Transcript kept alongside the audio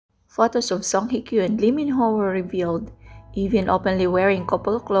Photos of Song Hye Kyo and Lee Min Ho were revealed, even openly wearing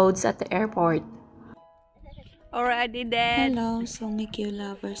couple clothes at the airport. Already dead. Hello, Song Hye Kyo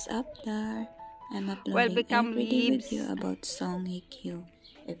lovers up there. I'm uploading become every day weebs. video about Song Hye Kyo.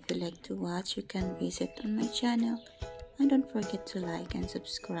 If you like to watch, you can visit on my channel. And don't forget to like and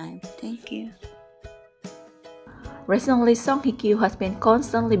subscribe. Thank you. Recently, Song Hye Kyo has been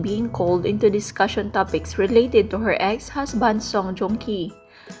constantly being called into discussion topics related to her ex-husband Song Joong-ki.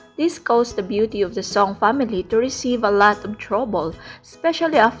 This caused the beauty of the Song family to receive a lot of trouble,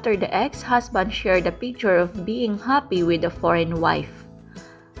 especially after the ex-husband shared a picture of being happy with a foreign wife.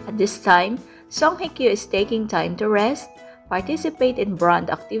 At this time, Song Hye Kyo is taking time to rest, participate in brand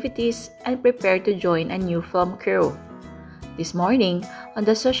activities, and prepare to join a new film crew. This morning, on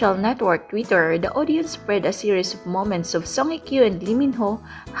the social network Twitter, the audience spread a series of moments of Song Hye Kyo and Lee Min Ho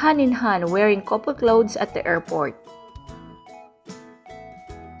hand in hand wearing couple clothes at the airport.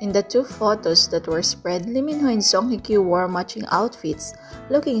 In the two photos that were spread, Lee Min Ho and Song Hye Kyo wore matching outfits,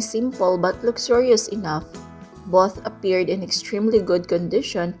 looking simple but luxurious enough. Both appeared in extremely good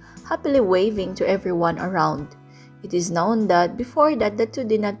condition, happily waving to everyone around. It is known that before that the two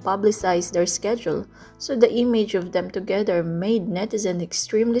did not publicize their schedule, so the image of them together made netizens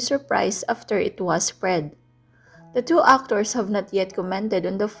extremely surprised after it was spread. The two actors have not yet commented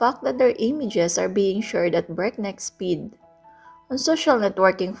on the fact that their images are being shared at breakneck speed. On social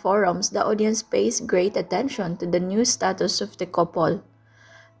networking forums, the audience pays great attention to the new status of the couple.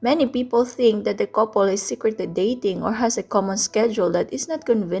 Many people think that the couple is secretly dating or has a common schedule that is not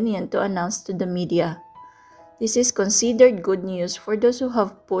convenient to announce to the media. This is considered good news for those who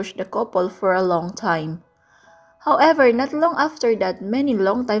have pushed the couple for a long time. However, not long after that, many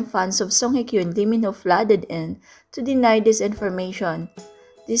longtime fans of Song Hye Kyo and Lee Min Ho flooded in to deny this information.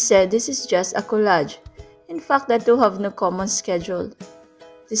 They said this is just a collage. In fact, the two have no common schedule.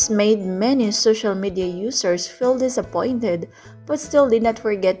 This made many social media users feel disappointed, but still did not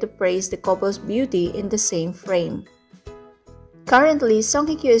forget to praise the couple's beauty in the same frame. Currently, Song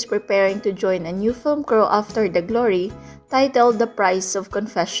Hye Kyo is preparing to join a new film crew after The Glory, titled The Price of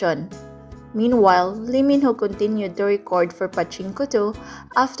Confession. Meanwhile, Lee Min Ho continued to record for Pachinko 2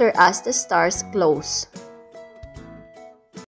 after As the Stars Close.